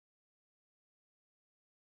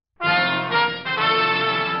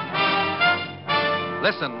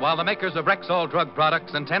Listen while the makers of Rexall drug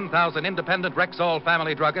products and 10,000 independent Rexall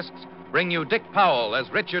family druggists bring you Dick Powell as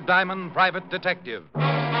Richard Diamond, private detective.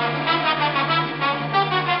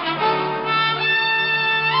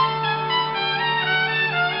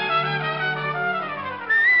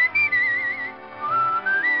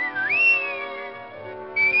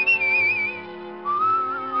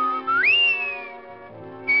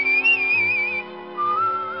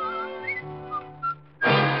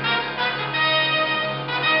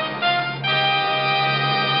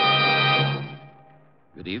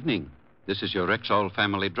 Good evening. This is your Rexall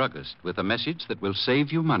family druggist with a message that will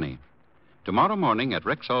save you money. Tomorrow morning at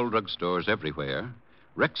Rexall drugstores everywhere,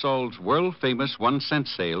 Rexall's world-famous 1-cent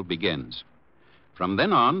sale begins. From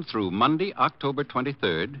then on through Monday, October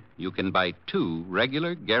 23rd, you can buy 2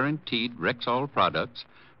 regular guaranteed Rexall products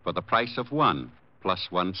for the price of 1 plus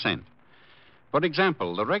 1 cent. For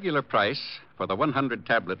example, the regular price for the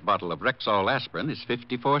 100-tablet bottle of Rexall aspirin is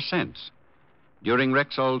 54 cents. During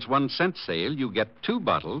Rexall's 1-cent sale, you get 2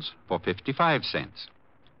 bottles for 55 cents.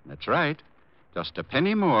 That's right. Just a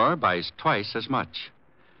penny more buys twice as much.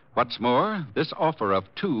 What's more, this offer of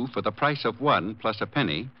 2 for the price of 1 plus a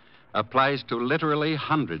penny applies to literally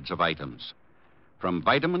hundreds of items. From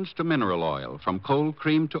vitamins to mineral oil, from cold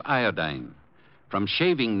cream to iodine, from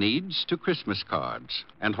shaving needs to Christmas cards.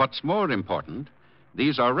 And what's more important,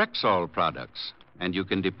 these are Rexall products, and you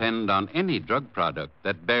can depend on any drug product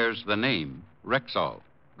that bears the name Rexall.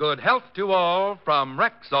 Good health to all from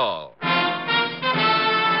Rexall.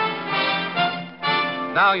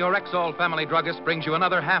 Now your Rexall family druggist brings you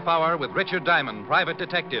another half hour with Richard Diamond, private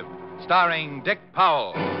detective, starring Dick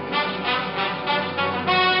Powell.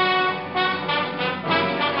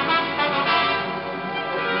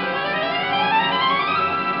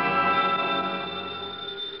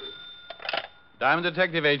 Diamond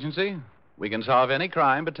Detective Agency. We can solve any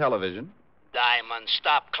crime but television. Diamond,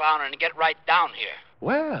 stop clowning and get right down here.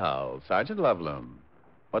 Well, Sergeant Loveloom.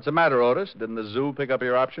 What's the matter, Otis? Didn't the zoo pick up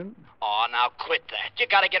your option? Oh, now quit that. You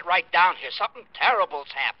gotta get right down here. Something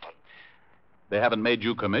terrible's happened. They haven't made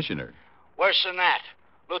you commissioner. Worse than that.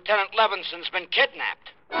 Lieutenant Levinson's been kidnapped.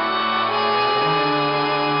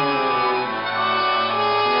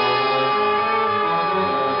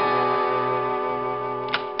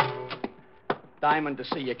 Diamond to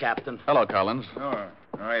see you, Captain. Hello, Collins. Oh,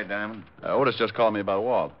 all right, Diamond. Otis just called me about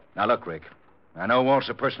Walt. Now, look, Rick. I know Walt's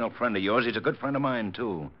a personal friend of yours. He's a good friend of mine,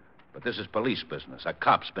 too. But this is police business. A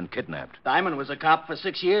cop's been kidnapped. Diamond was a cop for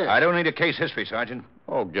 6 years. I don't need a case history, Sergeant.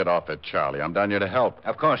 Oh, get off it, Charlie. I'm down here to help.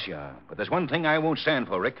 Of course you are. But there's one thing I won't stand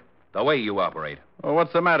for, Rick. The way you operate. Well,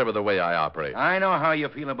 what's the matter with the way I operate? I know how you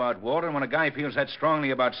feel about Walt, and when a guy feels that strongly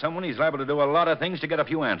about someone, he's liable to do a lot of things to get a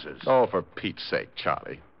few answers. Oh, for Pete's sake,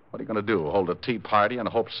 Charlie. What are you going to do? Hold a tea party and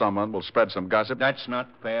hope someone will spread some gossip? That's not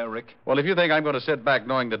fair, Rick. Well, if you think I'm going to sit back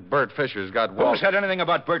knowing that Bert Fisher's got Walt... Who said anything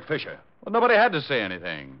about Bert Fisher? Well, nobody had to say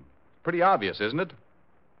anything. Pretty obvious, isn't it?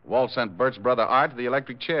 Walt sent Bert's brother Art to the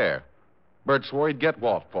electric chair. Bert swore he'd get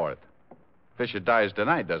Walt for it. Fisher dies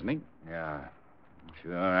tonight, doesn't he? Yeah.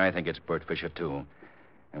 Sure, I think it's Bert Fisher, too.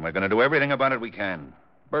 And we're going to do everything about it we can.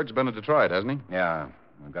 Bert's been in Detroit, hasn't he? Yeah.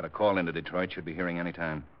 I've got a call into Detroit. Should be hearing any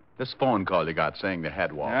time. This phone call you got saying they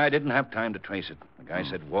had Walt. I didn't have time to trace it. The guy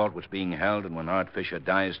said Walt was being held, and when Art Fisher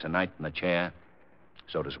dies tonight in the chair,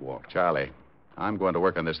 so does Walt. Charlie, I'm going to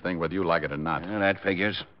work on this thing whether you like it or not. Yeah, that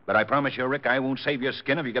figures. But I promise you, Rick, I won't save your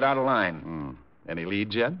skin if you get out of line. Any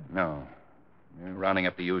leads yet? No. You're rounding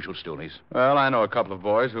up the usual stoolies. Well, I know a couple of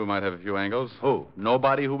boys who might have a few angles. Who?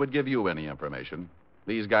 Nobody who would give you any information.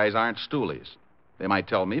 These guys aren't stoolies. They might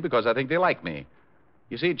tell me because I think they like me.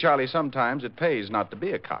 You see, Charlie, sometimes it pays not to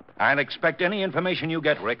be a cop. I'll expect any information you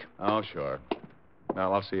get, Rick. Oh, sure.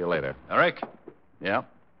 Well, I'll see you later. Rick? Yeah?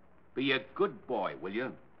 Be a good boy, will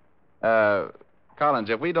you? Collins,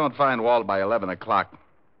 if we don't find Walt by 11 o'clock,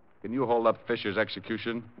 can you hold up Fisher's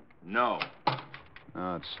execution? No. Oh,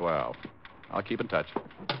 that's swell. I'll keep in touch.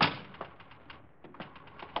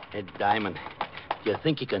 Hey, Diamond, do you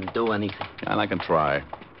think you can do anything? And I can try.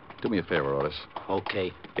 Do me a favor, Otis.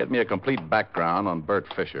 Okay. Get me a complete background on Bert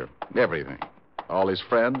Fisher. Everything. All his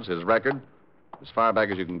friends, his record, as far back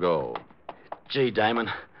as you can go. Gee, Diamond,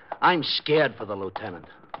 I'm scared for the lieutenant.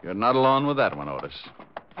 You're not alone with that one, Otis.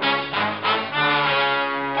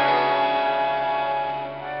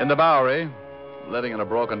 In the Bowery, living in a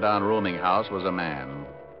broken-down rooming house, was a man.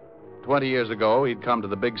 20 years ago, he'd come to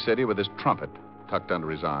the big city with his trumpet tucked under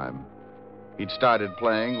his arm. He'd started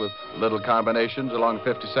playing with little combinations along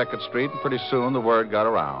 52nd Street, and pretty soon the word got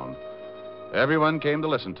around. Everyone came to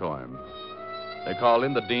listen to him. They called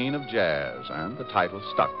him the Dean of Jazz, and the title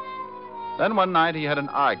stuck. Then one night he had an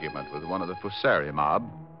argument with one of the Fusari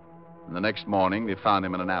mob. And the next morning, they found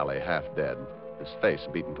him in an alley, half dead, his face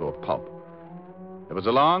beaten to a pulp. It was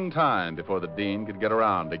a long time before the dean could get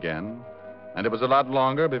around again, and it was a lot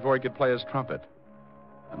longer before he could play his trumpet.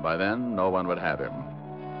 And by then, no one would have him.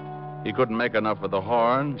 He couldn't make enough of the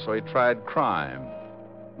horn, so he tried crime.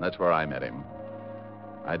 And that's where I met him.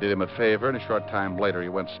 I did him a favor, and a short time later, he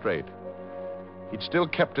went straight. He'd still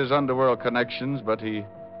kept his underworld connections, but he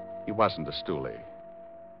wasn't a stoolie.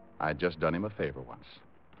 I'd just done him a favor once.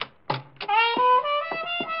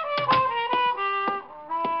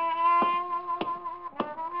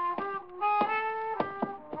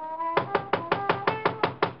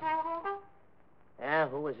 Yeah,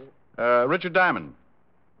 who is it? Richard Diamond.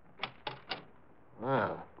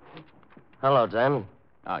 Oh. Hello, Diamond.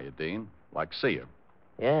 How you, Dean? Like to see you.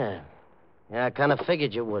 Yeah. Yeah, I kind of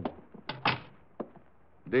figured you would.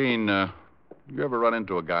 Dean, you ever run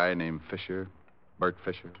into a guy named Fisher? Bert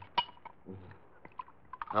Fisher?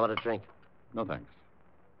 How about a drink? No, thanks.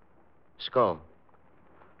 Skull.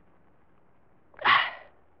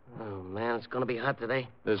 Oh, man, it's going to be hot today.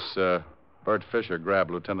 This, Bert Fisher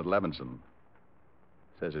grabbed Lieutenant Levinson.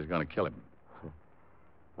 Says he's going to kill him.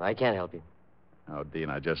 I can't help you. Oh, Dean,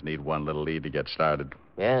 I just need one little lead to get started.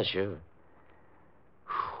 Yeah, sure. Whew,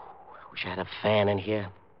 I wish I had a fan in here.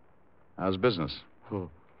 How's business?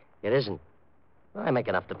 It isn't. I make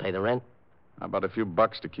enough to pay the rent. How about a few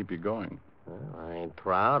bucks to keep you going? Well, I ain't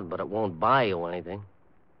proud, but it won't buy you anything.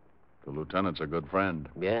 The lieutenant's a good friend.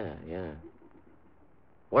 Yeah.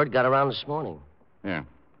 Word got around this morning. Yeah.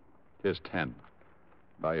 Here's 10.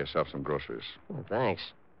 Buy yourself some groceries. Oh, thanks.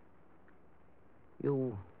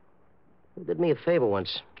 You did me a favor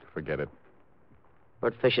once. Forget it.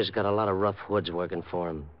 Bert Fisher's got a lot of rough hoods working for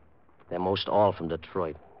him. They're most all from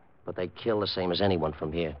Detroit, but they kill the same as anyone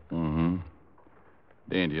from here. Mm-hmm.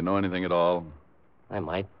 Dean, do you know anything at all? I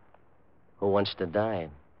might. Who wants to die?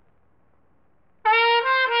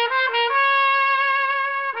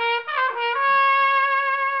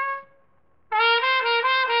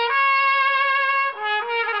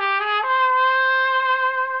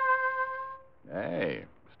 Hey,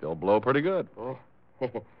 still blow pretty good.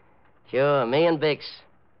 Sure, me and Bix.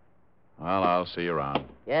 Well, I'll see you around.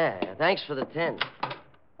 Yeah, thanks for the 10.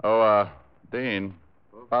 Oh, Dean,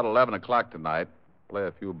 about 11 o'clock tonight, play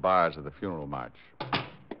a few bars of the funeral march.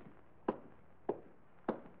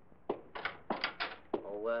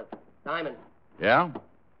 Oh, Diamond, Yeah?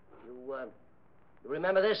 you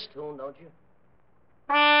remember this tune, don't you?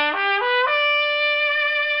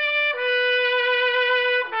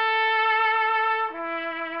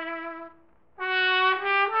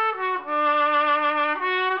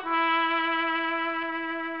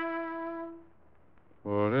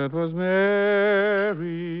 For it was Mary,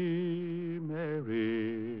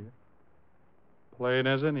 Mary, plain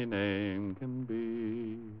as any name can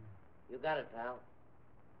be. You got it, pal.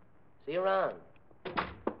 See you around.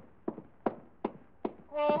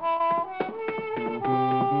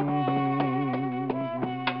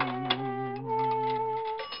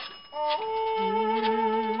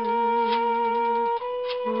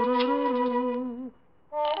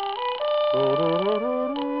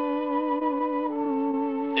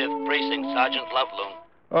 Precinct Sergeant Loveloon.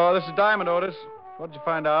 Oh, this is Diamond, Otis. What'd you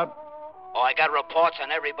find out? Oh, I got reports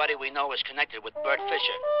on everybody we know is connected with Bert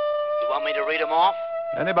Fisher. You want me to read them off?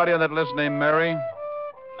 Anybody on that list named Mary?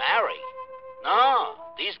 Mary? No,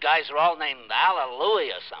 these guys are all named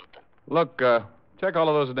Hallelujah or something. Look, check all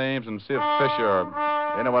of those names and see if Fisher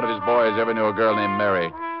or any one of his boys ever knew a girl named Mary.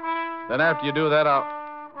 Then after you do that,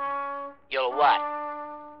 You'll what?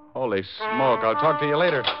 Holy smoke, I'll talk to you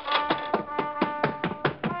later.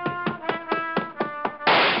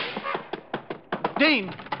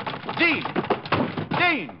 Dean! Dean!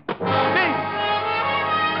 Dean! Dean!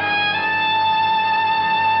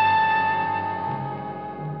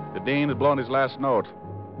 The Dean had blown his last note.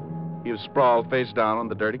 He was sprawled face down on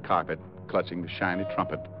the dirty carpet, clutching the shiny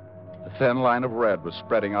trumpet. A thin line of red was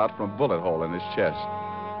spreading out from a bullet hole in his chest,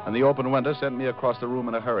 and the open window sent me across the room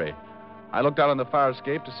in a hurry. I looked out on the fire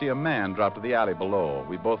escape to see a man drop to the alley below.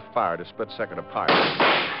 We both fired a split second apart.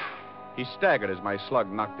 He staggered as my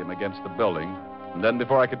slug knocked him against the building, and then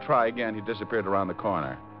before I could try again, he disappeared around the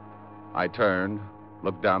corner. I turned,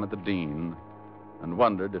 looked down at the Dean, and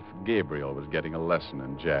wondered if Gabriel was getting a lesson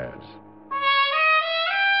in jazz.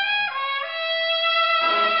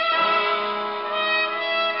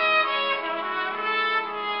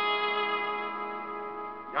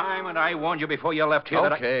 Diamond, I warned you before you left here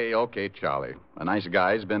Okay, Charlie. A nice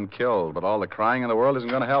guy's been killed, but all the crying in the world isn't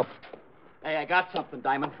going to help. Hey, I got something,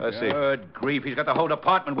 Diamond. Let's see. Good grief. He's got the whole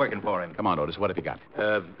department working for him. Come on, Otis. What have you got?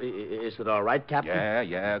 Is it all right, Captain?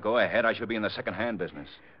 Yeah. Go ahead. I should be in the second-hand business.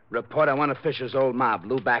 Report on one of Fisher's old mob,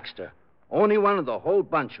 Lou Baxter. Only one of the whole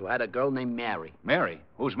bunch who had a girl named Mary. Mary?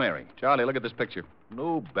 Who's Mary? Charlie, look at this picture.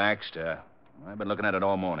 Lou Baxter. I've been looking at it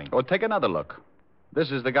all morning. Oh, take another look. This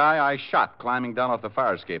is the guy I shot climbing down off the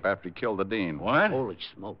fire escape after he killed the dean. What? Holy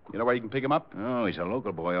smoke. You know where you can pick him up? Oh, he's a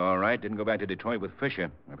local boy, all right. Didn't go back to Detroit with Fisher.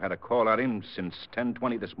 I've had a call on him since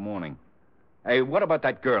 10:20 this morning. Hey, what about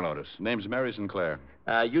that girl, Otis? Name's Mary Sinclair.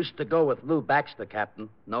 Used to go with Lou Baxter, Captain.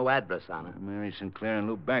 No address on her. Mary Sinclair and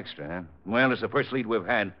Lou Baxter, huh? Well, it's the first lead we've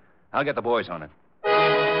had. I'll get the boys on it.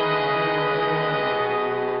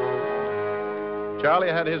 Charlie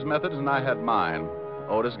had his methods and I had mine.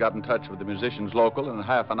 Otis got in touch with the musicians local, and in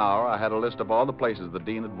half an hour I had a list of all the places the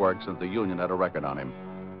dean had worked since the union had a record on him.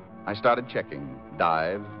 I started checking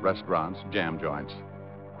dives, restaurants, jam joints,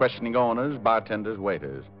 questioning owners, bartenders,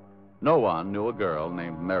 waiters. No one knew a girl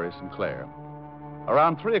named Mary Sinclair.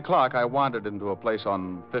 Around 3 o'clock, I wandered into a place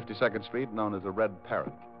on 52nd Street known as the Red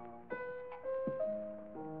Parrot.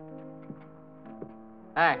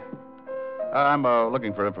 Hey, I'm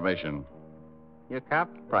looking for information. you a cop?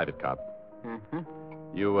 Private cop. Mm-hmm.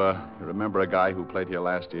 You remember a guy who played here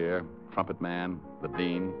last year? Trumpet man, the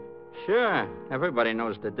dean? Sure. Everybody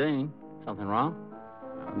knows the dean. Something wrong?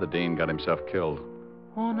 The dean got himself killed.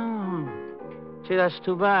 Oh, no. Gee, that's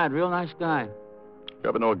too bad. Real nice guy. You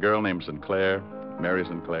ever know a girl named Sinclair? Mary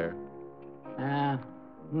Sinclair? No.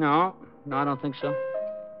 No, I don't think so.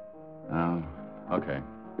 Oh, okay.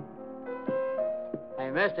 Hey,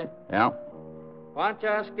 mister, Yeah? why don't you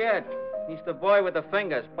ask Ed? He's the boy with the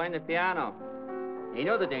fingers playing the piano. He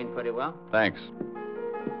knew the dean pretty well. Thanks.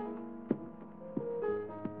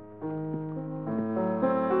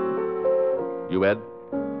 You, Ed?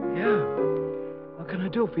 Yeah. What can I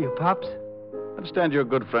do for you, Pops? I understand you're a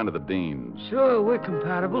good friend of the dean's. Sure, we're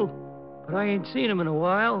compatible, but I ain't seen him in a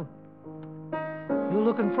while. You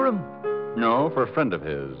looking for him? No, for a friend of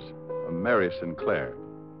his, a Mary Sinclair.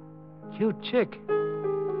 Cute chick.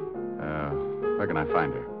 Where can I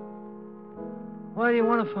find her? Why do you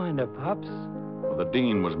want to find her, Pops? Well, the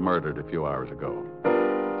dean was murdered a few hours ago.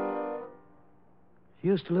 She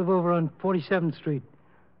used to live over on 47th Street,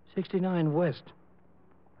 69 West.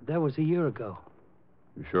 But that was a year ago.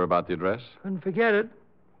 You sure about the address? Couldn't forget it.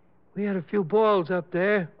 We had a few balls up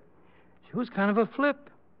there. She was kind of a flip.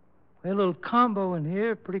 We had a little combo in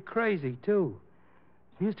here, pretty crazy, too.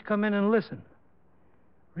 She used to come in and listen.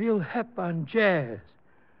 Real hep on jazz.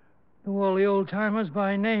 Knew all the old-timers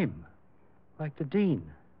by name, like the dean.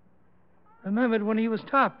 Remembered when he was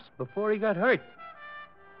tops, before he got hurt.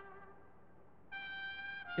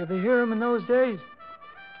 You ever hear him in those days?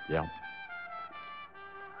 Yeah.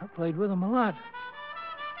 I played with him a lot.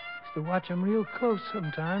 Used to watch him real close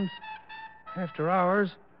sometimes. After hours,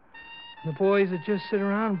 the boys would just sit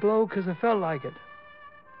around and blow because I felt like it.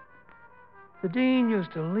 The dean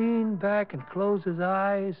used to lean back and close his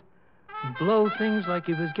eyes and blow things like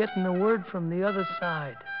he was getting a word from the other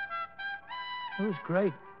side. It was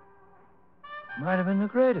great. Might have been the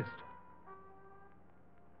greatest.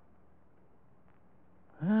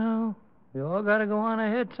 Well, we all gotta go on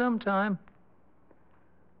ahead sometime.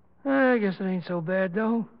 I guess it ain't so bad,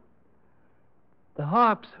 though. The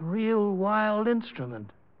harp's a real wild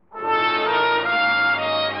instrument.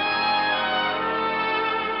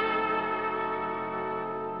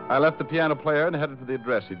 I left the piano player and headed for the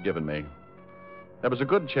address he'd given me. There was a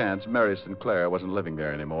good chance Mary Sinclair wasn't living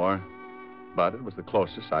there anymore, but it was the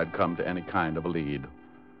closest I'd come to any kind of a lead.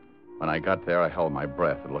 When I got there, I held my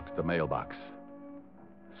breath and looked at the mailbox.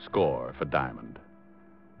 Score for Diamond.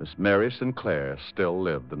 Miss Mary Sinclair still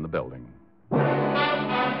lived in the building.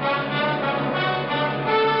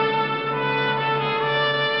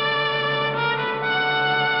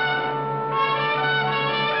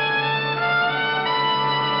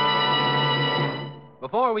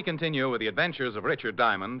 Before we continue with the adventures of Richard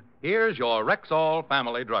Diamond, here's your Rexall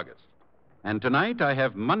family druggist. And tonight I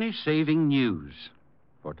have money-saving news.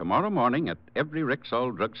 For tomorrow morning at every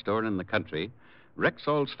Rexall drugstore in the country,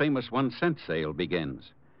 Rexall's famous 1-cent sale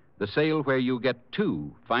begins. The sale where you get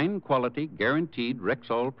 2 fine-quality, guaranteed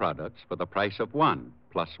Rexall products for the price of 1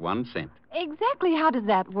 plus 1 cent. Exactly how does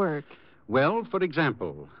that work? Well, for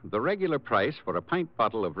example, the regular price for a pint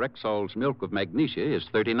bottle of Rexall's milk of magnesia is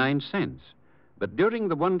 39 cents. But during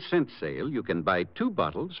the 1-cent sale, you can buy 2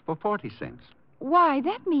 bottles for 40 cents. Why,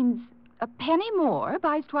 that means a penny more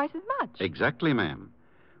buys twice as much. Exactly, ma'am.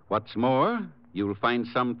 What's more, you'll find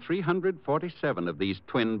some 347 of these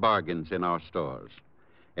twin bargains in our stores.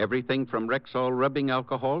 Everything from Rexall rubbing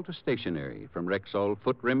alcohol to stationery, from Rexall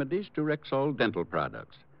foot remedies to Rexall dental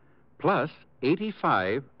products. Plus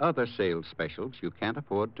 85 other sales specials you can't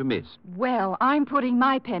afford to miss. Well, I'm putting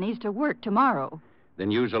my pennies to work tomorrow. Then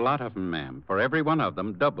use a lot of them, ma'am, for every one of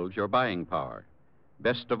them doubles your buying power.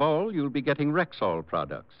 Best of all, you'll be getting Rexall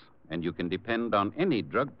products, and you can depend on any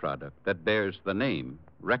drug product that bears the name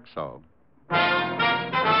Rexall.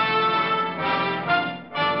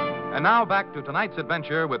 And now back to tonight's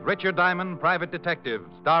adventure with Richard Diamond, Private Detective,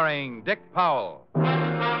 starring Dick Powell.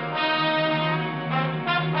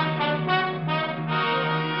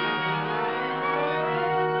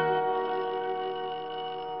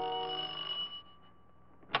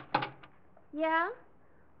 Yeah?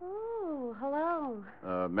 Oh, hello.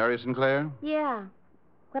 Mary Sinclair? Yeah.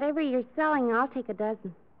 Whatever you're selling, I'll take a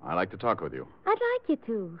dozen. I'd like to talk with you. I'd like you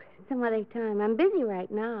to. Some other time. I'm busy right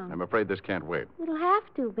now. I'm afraid this can't wait. It'll have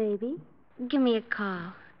to, baby. Give me a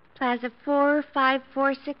call. Plaza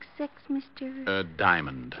 45466, Mr.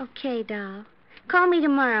 Diamond. Okay, doll. Call me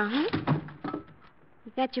tomorrow, huh?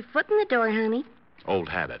 You got your foot in the door, honey. Old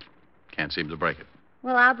habit. Can't seem to break it.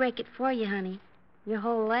 Well, I'll break it for you, honey. Your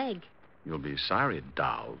whole leg. You'll be sorry,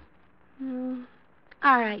 doll.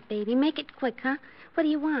 All right, baby. Make it quick, huh? What do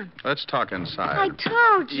you want? Let's talk inside. I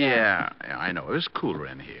told you. Yeah, I know. It's cooler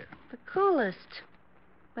in here. The coolest.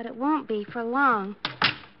 But it won't be for long.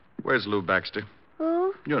 Where's Lou Baxter?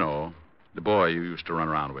 Who? You know, the boy you used to run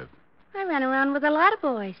around with. I ran around with a lot of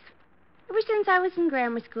boys. Ever since I was in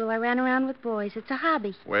grammar school, I ran around with boys. It's a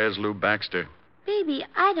hobby. Where's Lou Baxter? Baby,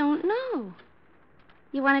 I don't know.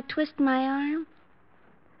 You want to twist my arm?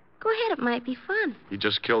 Go ahead. It might be fun. He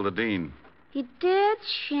just killed the dean. He did?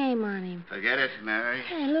 Shame on him. Forget it, Mary.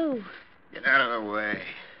 Hey, Lou. Get out of the way.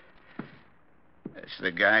 That's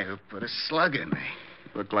the guy who put a slug in me.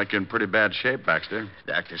 Look like you're in pretty bad shape, Baxter.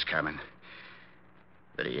 Doctor's coming.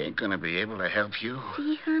 But he ain't going to be able to help you.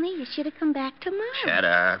 See, honey, you should have come back tomorrow. Shut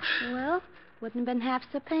up. Well, wouldn't have been half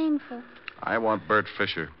so painful. I want Bert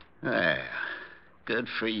Fisher. Well, good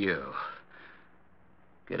for you.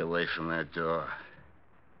 Get away from that door.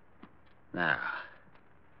 Now,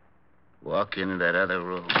 walk into that other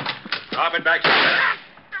room. Drop it back.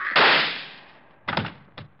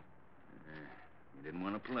 You didn't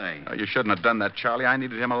want to play. You shouldn't have done that, Charlie. I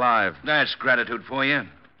needed him alive. That's gratitude for you.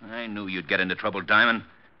 I knew you'd get into trouble, Diamond.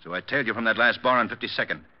 So I tailed you from that last bar on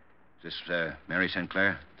 52nd. Is this Mary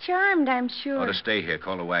Sinclair? Charmed, I'm sure. Ought to stay here.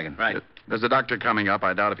 Call the wagon. Right. There's a doctor coming up.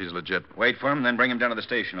 I doubt if he's legit. Wait for him, then bring him down to the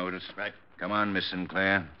station, Otis. Right. Come on, Miss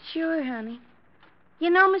Sinclair. Sure, honey. You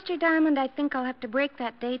know, Mr. Diamond, I think I'll have to break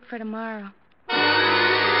that date for tomorrow.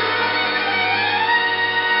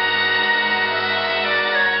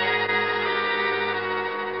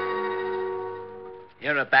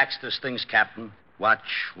 Here are Baxter's things, Captain. Watch,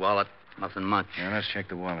 wallet, nothing much. Yeah, let's check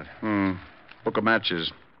the wallet. Book of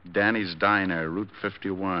matches. Danny's Diner, Route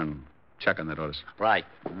 51. Check on that, Otis. Right.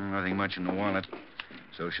 Nothing much in the wallet.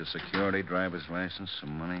 Social Security, driver's license,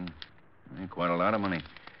 some money. Quite a lot of money.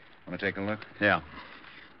 Want to take a look? Yeah.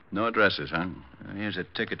 No addresses, huh? Here's a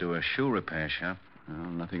ticket to a shoe repair shop. Well,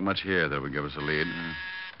 nothing much here that would give us a lead.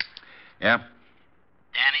 Yeah?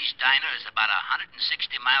 Danny's Diner is about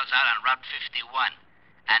 160 miles out on Route 51.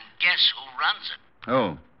 And guess who runs it?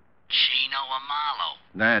 Oh, Chino Amalo.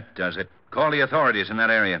 that does it. Call the authorities in that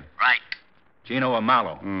area. Right. Gino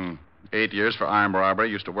Amalo. 8 years for armed robbery.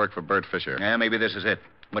 Used to work for Bert Fisher. Yeah, maybe this is it.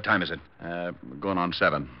 What time is it? Going on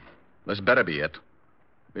 7. This better be it.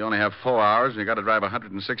 We only have 4 hours, and you got to drive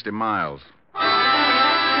 160 miles.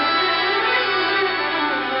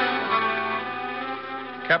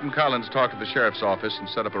 Captain Collins talked to the sheriff's office and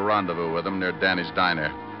set up a rendezvous with him near Danny's Diner.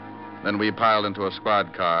 Then we piled into a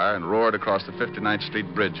squad car and roared across the 59th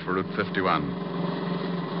Street Bridge for Route 51.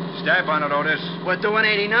 Step on it, Otis. We're doing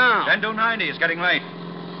 80 now. 10 to 90. It's getting late.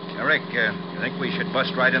 Rick, you think we should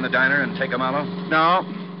bust right in the diner and take Amalo? No.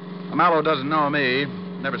 Amalo doesn't know me.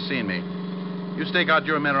 Never seen me. You stake out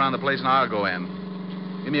your men around the place and I'll go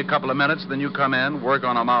in. Give me a couple of minutes, then you come in, work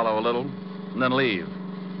on Amalo a little, and then leave.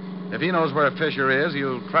 If he knows where Fisher is,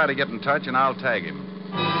 he'll try to get in touch and I'll tag him.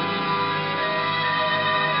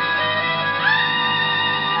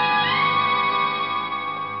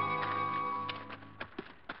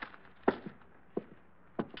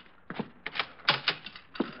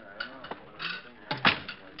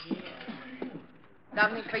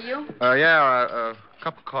 Something for you? A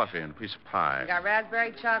cup of coffee and a piece of pie. You got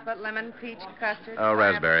raspberry, chocolate, lemon, peach, custard?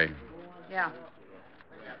 Raspberry. Yeah.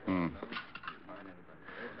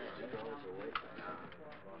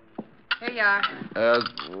 Here you are.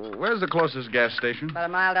 Where's the closest gas station? About a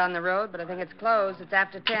mile down the road, but I think it's closed. It's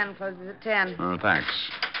after 10. Closes at 10. Oh, thanks.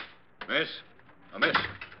 Miss? Miss?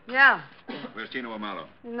 Yeah, Where's Tino Amalo?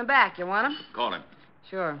 in the back. You want him? Call him.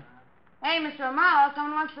 Sure. Hey, Mr. Amalo,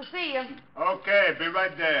 someone wants to see you. Okay, be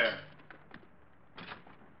right there.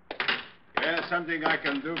 Yeah, something I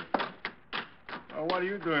can do. Oh, what are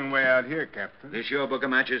you doing way out here, Captain? This your book of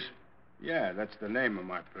matches? Yeah, that's the name of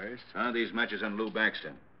my place. These matches on Lou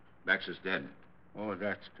Baxter. Baxter's dead. Oh,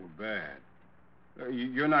 that's too bad.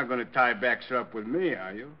 You're not going to tie Baxter up with me,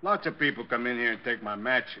 are you? Lots of people come in here and take my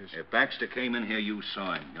matches. If Baxter came in here, you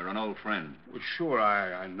saw him. You're an old friend. Well, sure,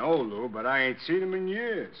 I know Lou, but I ain't seen him in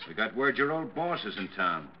years. We got word your old boss is in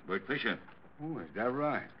town, Bert Fisher. Oh, is that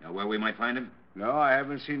right? Know where we might find him? No, I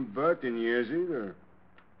haven't seen Bert in years either.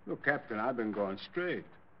 Look, Captain, I've been going straight.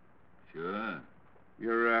 Sure.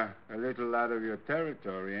 You're a little out of your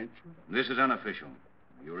territory, ain't you? This is unofficial.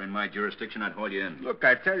 If you were in my jurisdiction, I'd haul you in. Look,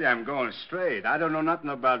 I tell you, I'm going straight. I don't know nothing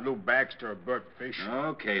about Lou Baxter or Bert Fisher.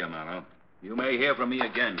 Okay, Amaro. You may hear from me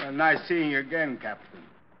again. Nice seeing you again, Captain.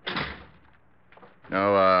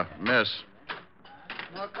 No, miss.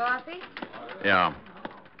 More coffee? Yeah.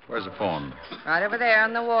 Where's the phone? Right over there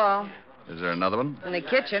on the wall. Is there another one? In the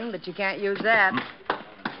kitchen, but you can't use that.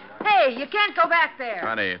 Hey, you can't go back there.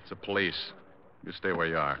 Honey, it's the police. You stay where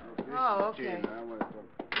you are. Oh, okay.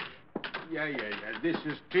 Yeah. This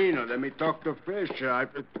is Tino. Let me talk to Fisher.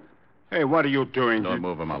 Hey, what are you doing? Don't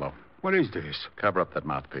move, Amalo. What is this? Cover up that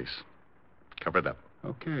mouthpiece. Cover it up.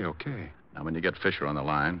 Okay. Now, when you get Fisher on the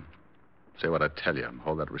line, say what I tell you.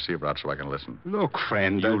 Hold that receiver out so I can listen. Look,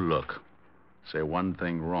 friend. You look. Say one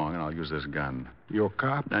thing wrong, and I'll use this gun. You a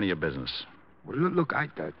cop? None of your business. Well, look, I... Yeah,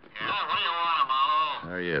 what do you want, Amalo?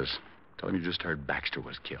 There he is. Tell him you just heard Baxter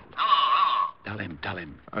was killed. Hello. Tell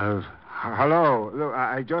him. Hello. Look,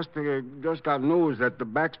 I just got news that the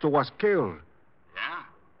Baxter was killed. Yeah?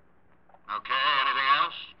 Okay, anything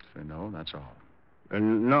else? Say no, that's all.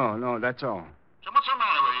 No, that's all. So what's the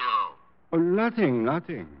matter with you? Oh, nothing.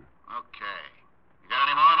 Okay. You got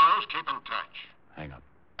any more news? Keep in touch. Hang up.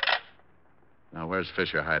 Now, where's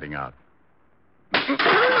Fisher hiding out?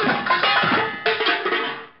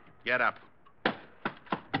 Get up.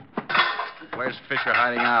 Where's Fisher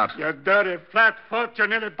hiding out? You dirty flat-foot. You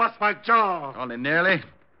nearly bust my jaw. Only nearly?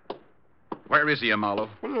 Where is he, Amalo?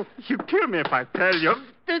 Well, look, you kill me if I tell you.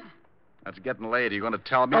 That's getting late. Are you going to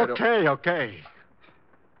tell me? Okay.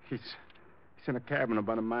 He's in a cabin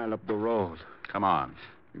about a mile up the road. Come on.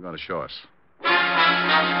 You're going to show us.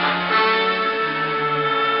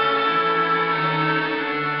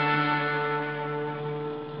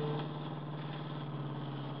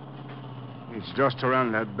 It's just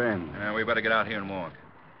around that bend. We better get out here and walk.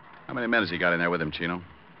 How many men has he got in there with him, Chino?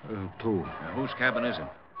 2. Whose cabin is it?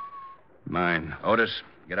 Mine. Otis,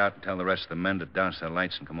 get out and tell the rest of the men to douse their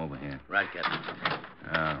lights and come over here. Right, Captain.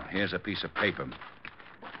 Here's a piece of paper.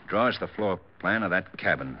 Draw us the floor plan of that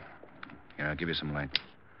cabin. Here, I'll give you some light.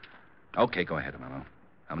 Okay, go ahead, Amalo.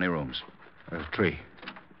 How many rooms? 3.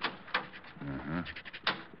 Uh-huh.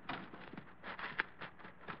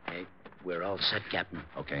 Hey, we're all set, Captain.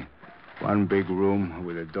 Okay. One big room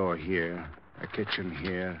with a door here, a kitchen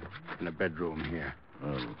here, and a bedroom here.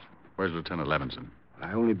 Oh, where's Lieutenant Levinson?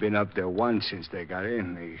 I only been up there once since they got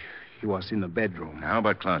in. He was in the bedroom. Now, how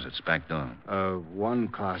about closets, back door? One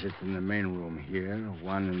closet in the main room here,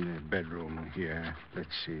 one in the bedroom here. Let's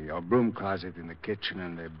see, a broom closet in the kitchen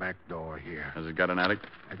and the back door here. Has it got an attic?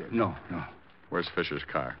 No. Where's Fisher's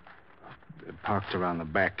car? Parked around the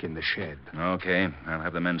back in the shed. Okay, I'll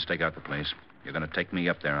have the men stake out the place. You're going to take me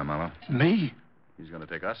up there, Amalo. Me? He's going to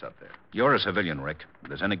take us up there. You're a civilian, Rick. If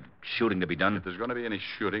there's any shooting to be done... If there's going to be any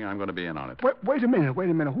shooting, I'm going to be in on it. Wait a minute.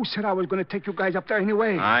 Who said I was going to take you guys up there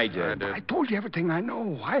anyway? I did. I told you everything I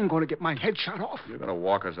know. I ain't going to get my head shot off. You're going to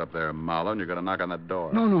walk us up there, Marlowe, and you're going to knock on the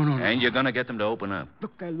door. No. And you're going to get them to open up.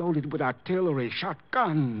 Look, they're loaded with artillery,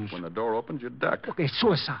 shotguns. When the door opens, you duck. Look, it's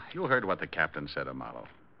suicide. You heard what the captain said, Marlowe.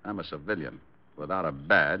 I'm a civilian. Without a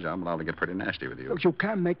badge, I'm allowed to get pretty nasty with you. Look, you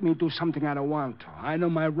can't make me do something I don't want to. I know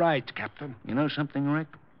my rights, Captain. You know something, Rick?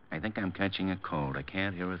 I think I'm catching a cold. I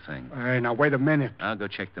can't hear a thing. Hey, now, wait a minute. I'll go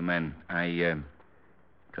check the men. I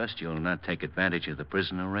trust you'll not take advantage of the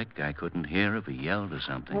prisoner, Rick. I couldn't hear if he yelled or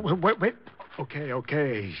something. Wait.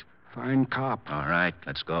 Okay. Fine cop. All right,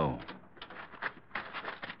 let's go.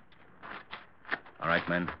 All right,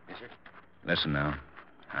 men. Yes, sir. Listen now.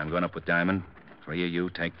 I'm going up with Diamond. 3 of you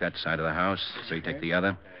take that side of the house. 3 take the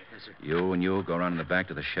other. Yes, sir. You and you go around in the back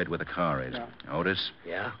to the shed where the car is. Yeah. Otis?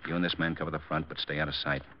 Yeah? You and this man cover the front, but stay out of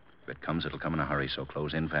sight. If it comes, it'll come in a hurry, so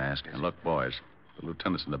close in fast. And look, boys, the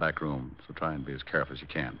lieutenant's in the back room, so try and be as careful as you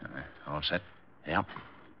can. All set? Yep.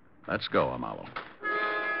 Let's go, Amalo.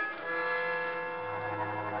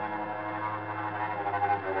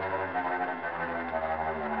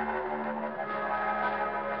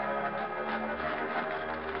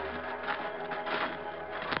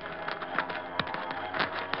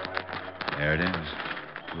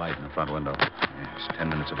 front window. Yeah, it's 10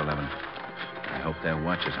 minutes of 11. I hope their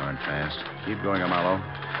watches aren't fast. Keep going, Amalo.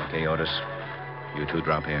 Okay, Otis. You two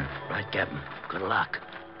drop here. Right, Captain. Good luck.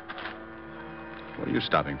 What are you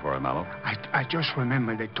stopping for, Amalo? I just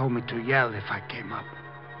remember they told me to yell if I came up.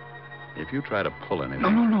 If you try to pull anything...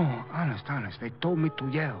 No. Honest. They told me to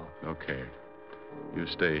yell. Okay. You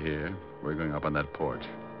stay here. We're going up on that porch.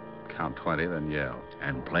 Count 20, then yell.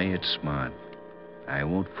 And play it smart. I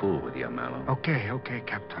won't fool with you, Mallow. Okay,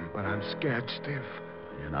 Captain, but I'm scared stiff.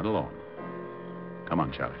 You're not alone. Come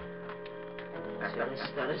on, Charlie.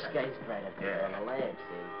 So this guy's right up there on the leg,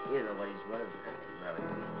 see? You don't know what he's worth.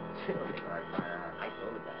 I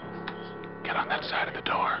told the guy. Get on that side of the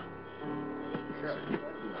door.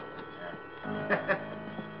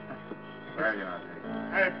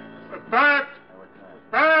 Hey, Bert!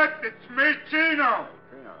 Bert, it's me, Chino.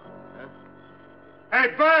 Hey,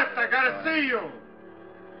 Bert, I gotta see you.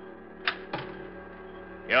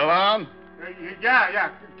 You alone? Yeah.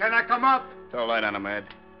 Can I come up? Too late on him, Ed.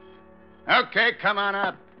 Okay, come on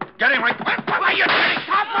up. Get him right. What are you doing?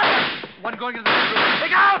 Stop! One going into the bedroom.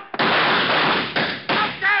 Take out!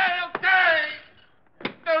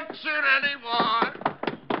 Okay. Don't shoot anymore.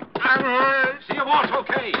 I'm hurt. See you, Walt,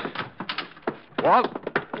 okay. Walt?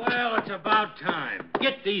 Well, it's about time.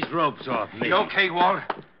 Get these ropes off me. You okay, Walt?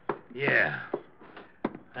 Yeah.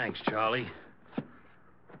 Thanks, Charlie.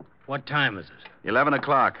 What time is it? 11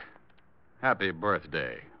 o'clock. Happy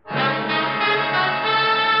birthday.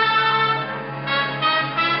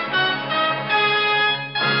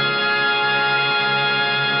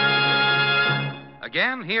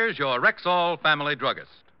 Again, here's your Rexall family druggist.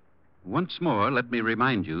 Once more, let me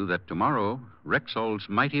remind you that tomorrow, Rexall's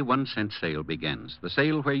mighty 1-cent sale begins. The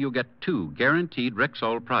sale where you get 2 guaranteed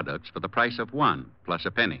Rexall products for the price of 1 plus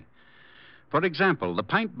a penny. For example, the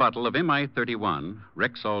pint bottle of MI31,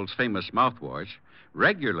 Rexall's famous mouthwash,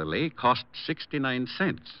 regularly costs 69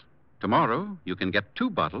 cents. Tomorrow, you can get 2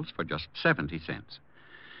 bottles for just 70 cents.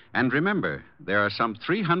 And remember, there are some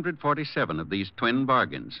 347 of these twin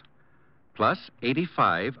bargains, plus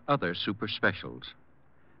 85 other super specials.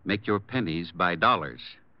 Make your pennies by dollars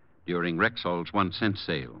during Rexall's 1-cent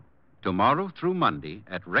sale. Tomorrow through Monday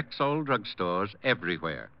at Rexall drugstores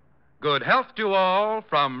everywhere. Good health to all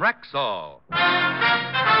from Rexall.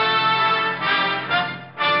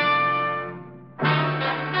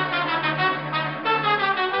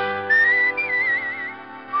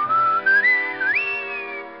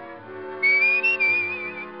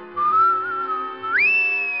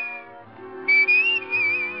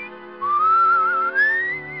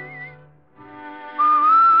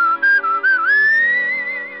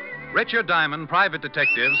 Richard Diamond, Private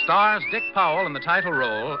Detective, stars Dick Powell in the title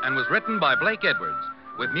role and was written by Blake Edwards,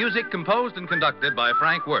 with music composed and conducted by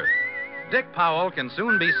Frank Worth. Dick Powell can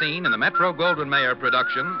soon be seen in the Metro-Goldwyn-Mayer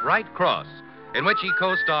production, Bright Cross, in which he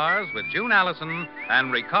co-stars with June Allison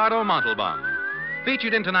and Ricardo Montalban.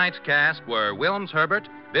 Featured in tonight's cast were Wilms Herbert,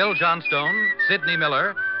 Bill Johnstone, Sidney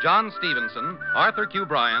Miller, John Stevenson, Arthur Q.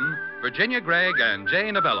 Bryan, Virginia Gregg, and Jay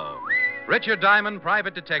Novello. Richard Diamond,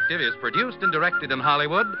 Private Detective, is produced and directed in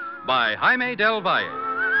Hollywood by Jaime Del Valle.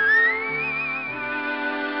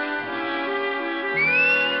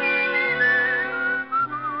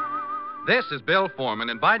 This is Bill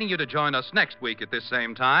Foreman inviting you to join us next week at this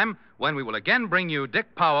same time when we will again bring you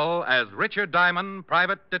Dick Powell as Richard Diamond,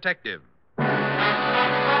 Private Detective.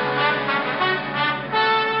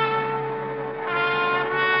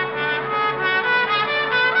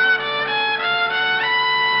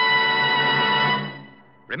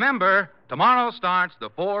 Remember, tomorrow starts the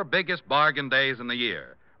 4 biggest bargain days in the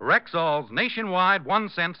year. Rexall's nationwide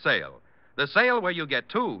 1-cent sale. The sale where you get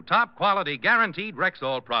 2 top-quality guaranteed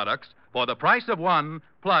Rexall products for the price of 1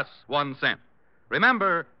 plus 1 cent.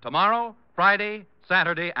 Remember, tomorrow, Friday,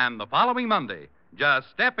 Saturday, and the following Monday, just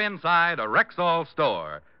step inside a Rexall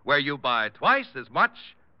store where you buy twice as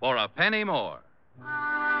much for a penny more.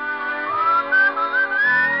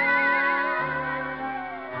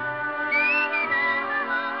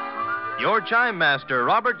 Your chime master,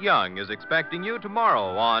 Robert Young, is expecting you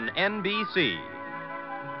tomorrow on NBC.